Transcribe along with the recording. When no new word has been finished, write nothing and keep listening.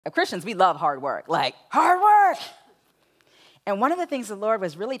Christians, we love hard work, like hard work. And one of the things the Lord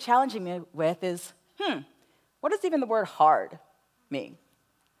was really challenging me with is, what does even the word hard mean?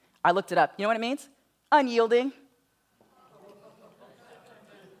 I looked it up. You know what it means? Unyielding.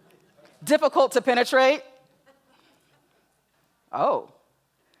 Difficult to penetrate. Oh,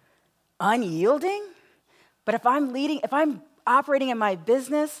 unyielding? But if I'm operating in my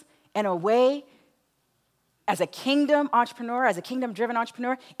business in a way as a kingdom entrepreneur, as a kingdom-driven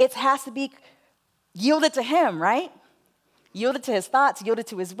entrepreneur, it has to be yielded to him, right? Yielded to his thoughts, yielded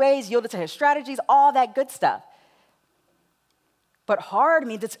to his ways, yielded to his strategies, all that good stuff. But hard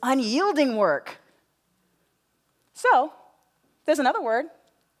means it's unyielding work. So, there's another word.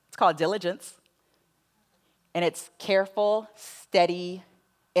 It's called diligence. And it's careful, steady,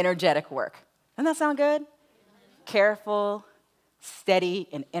 energetic work. Doesn't that sound good? Careful, steady,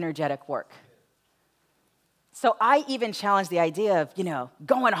 and energetic work. So I even challenge the idea of,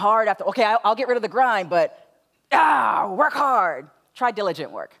 going hard after, okay, I'll get rid of the grind, but work hard. Try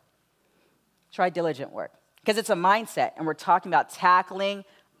diligent work. Try diligent work. Because it's a mindset, and we're talking about tackling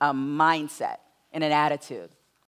a mindset and an attitude.